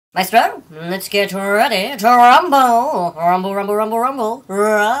Maestro, let's get ready to rumble. Rumble, rumble, rumble, rumble.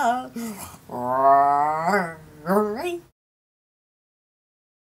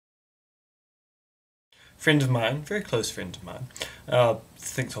 Friend of mine, very close friend of mine,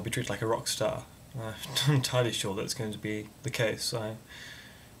 thinks I'll be treated like a rock star. I'm not entirely sure that's going to be the case. I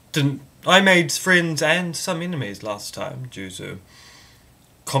made friends and some enemies last time due to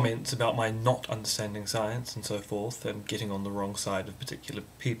comments about my not understanding science and so forth, and getting on the wrong side of particular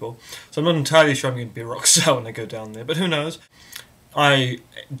people. So I'm not entirely sure I'm going to be a rock star when I go down there, but who knows. I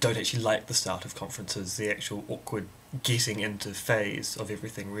don't actually like the start of conferences. The actual awkward getting into phase of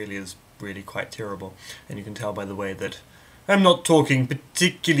everything really is really quite terrible, and you can tell by the way that I'm not talking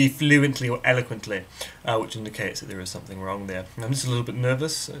particularly fluently or eloquently, which indicates that there is something wrong there. I'm just a little bit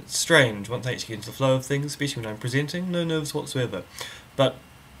nervous. It's strange. Once I actually get into the flow of things, especially when I'm presenting, no nerves whatsoever. But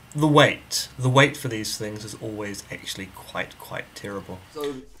the wait for these things is always actually quite terrible.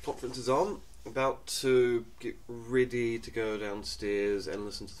 So the conference is on. About to get ready to go downstairs and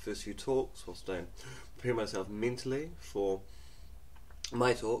listen to the first few talks whilst I prepare myself mentally for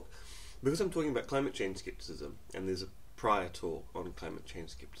my talk. Because I'm talking about climate change skepticism, and there's a prior talk on climate change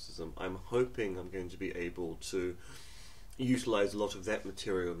skepticism, I'm hoping I'm going to be able to utilise a lot of that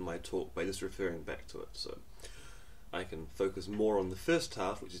material in my talk by just referring back to it. So I can focus more on the first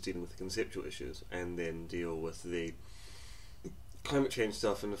half, which is dealing with the conceptual issues, and then deal with the climate change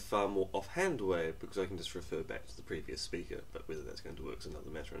stuff in a far more offhand way, because I can just refer back to the previous speaker. But whether that's going to work is another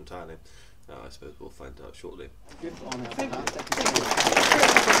matter entirely. I suppose we'll find out shortly.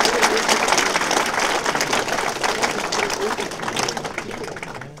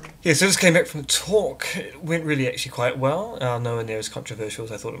 Yeah, so I just came back from the talk. It went really actually quite well. Nowhere near as controversial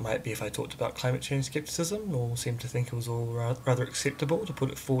as I thought it might be if I talked about climate change skepticism. All seemed to think it was all rather acceptable to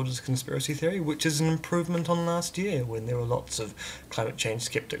put it forward as a conspiracy theory, which is an improvement on last year when there were lots of climate change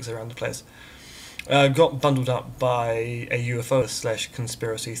skeptics around the place. Got bundled up by a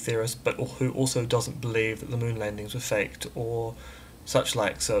UFO/conspiracy theorist, but who also doesn't believe that the moon landings were faked or such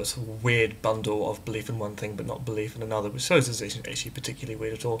like. So it's a weird bundle of belief in one thing but not belief in another, which shows isn't actually particularly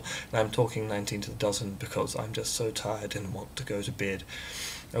weird at all. And I'm talking 19 to the dozen because I'm just so tired and want to go to bed.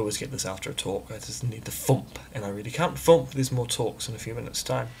 I always get this after a talk. I just need the thump, and I really can't thump. There's more talks in a few minutes'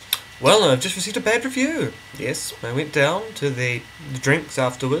 time. Well, I've just received a bad review. Yes, I went down to the drinks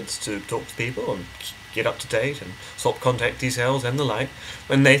afterwards to talk to people and get up to date and swap contact details and the like.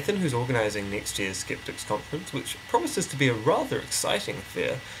 And Nathan, who's organising next year's Skeptics Conference, which promises to be a rather exciting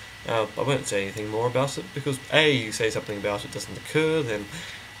affair. I won't say anything more about it because A, you say something about it doesn't occur, then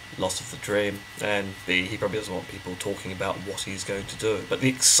loss of the dream, and B, he probably doesn't want people talking about what he's going to do. But the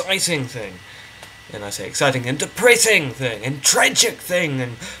exciting thing, and I say exciting and depressing thing, and tragic thing,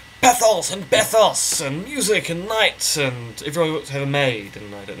 and pathos and bathos, and music and nights, and everyone wants to have a maid,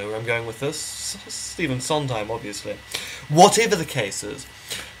 and I don't know where I'm going with this. Stephen Sondheim, obviously. Whatever the case is,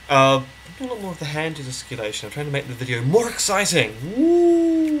 I'm doing a lot more of the hand gesticulation. I'm trying to make the video more exciting.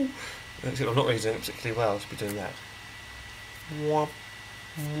 Woo! Except I'm not really doing it particularly well. I should be doing that. Womp.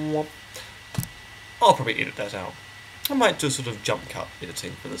 I'll probably edit that out. I might do sort of jump cut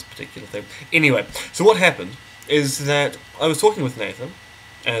editing for this particular thing. Anyway, so what happened is that I was talking with Nathan,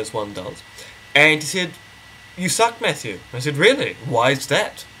 as one does, and he said, "You suck, Matthew." I said, "Really? Why is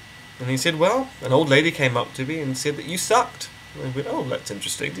that?" And he said, "Well, an old lady came up to me and said that you sucked." And I went, "Oh, that's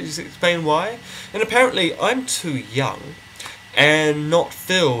interesting. Did you explain why?" And apparently I'm too young and not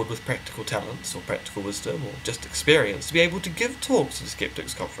filled with practical talents or practical wisdom or just experience to be able to give talks at a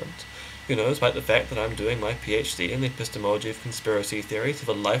Skeptics Conference. You know, despite the fact that I'm doing my PhD in the epistemology of conspiracy theories, have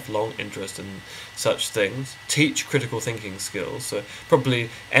a lifelong interest in such things, teach critical thinking skills, so probably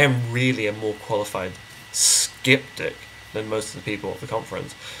am really a more qualified skeptic than most of the people at the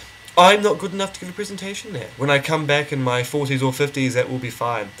conference. I'm not good enough to give a presentation there. When I come back in my 40s or 50s, that will be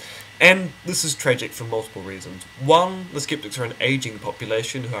fine. And this is tragic for multiple reasons. One, the skeptics are an ageing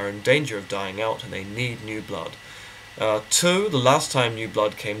population who are in danger of dying out and they need new blood. Two, the last time new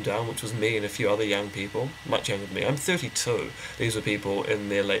blood came down, which was me and a few other young people, much younger than me, I'm 32, these were people in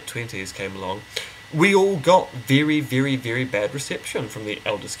their late 20s came along, we all got very bad reception from the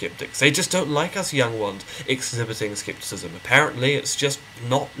elder skeptics. They just don't like us young ones exhibiting skepticism. Apparently it's just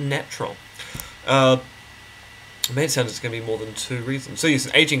not natural. It made it sound it's going to be more than two reasons. So yes,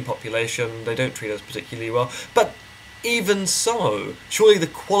 an ageing population, they don't treat us particularly well, but Even so, surely the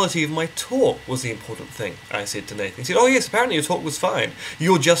quality of my talk was the important thing, I said to Nathan. He said, oh yes, apparently your talk was fine.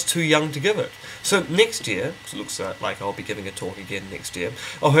 You're just too young to give it. So next year, because it looks like I'll be giving a talk again next year,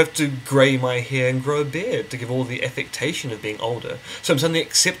 I'll have to grey my hair and grow a beard to give all the affectation of being older, so I'm suddenly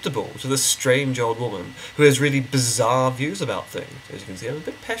acceptable to this strange old woman who has really bizarre views about things. As you can see, I'm a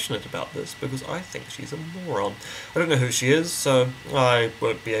bit passionate about this because I think she's a moron. I don't know who she is, so I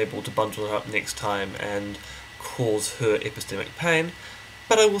won't be able to bundle her up next time and cause her epistemic pain,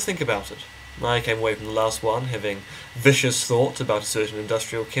 but I will think about it. I came away from the last one having vicious thoughts about a certain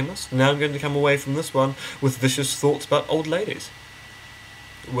industrial chemist. Now I'm going to come away from this one with vicious thoughts about old ladies.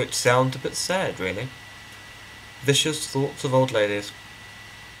 Which sound a bit sad, really. Vicious thoughts of old ladies.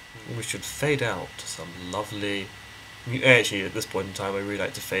 We should fade out to some lovely... Actually, at this point in time, I really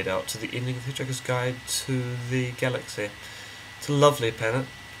like to fade out to the ending of The Hitchhiker's Guide to the Galaxy. It's a lovely planet.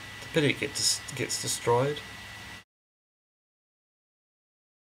 The pity it gets destroyed.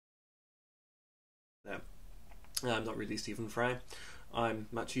 I'm not really Stephen Fry. I'm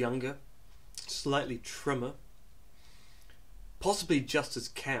much younger, slightly trimmer, possibly just as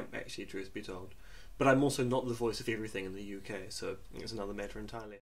camp, actually, truth be told. But I'm also not the voice of everything in the UK, so it's another matter entirely.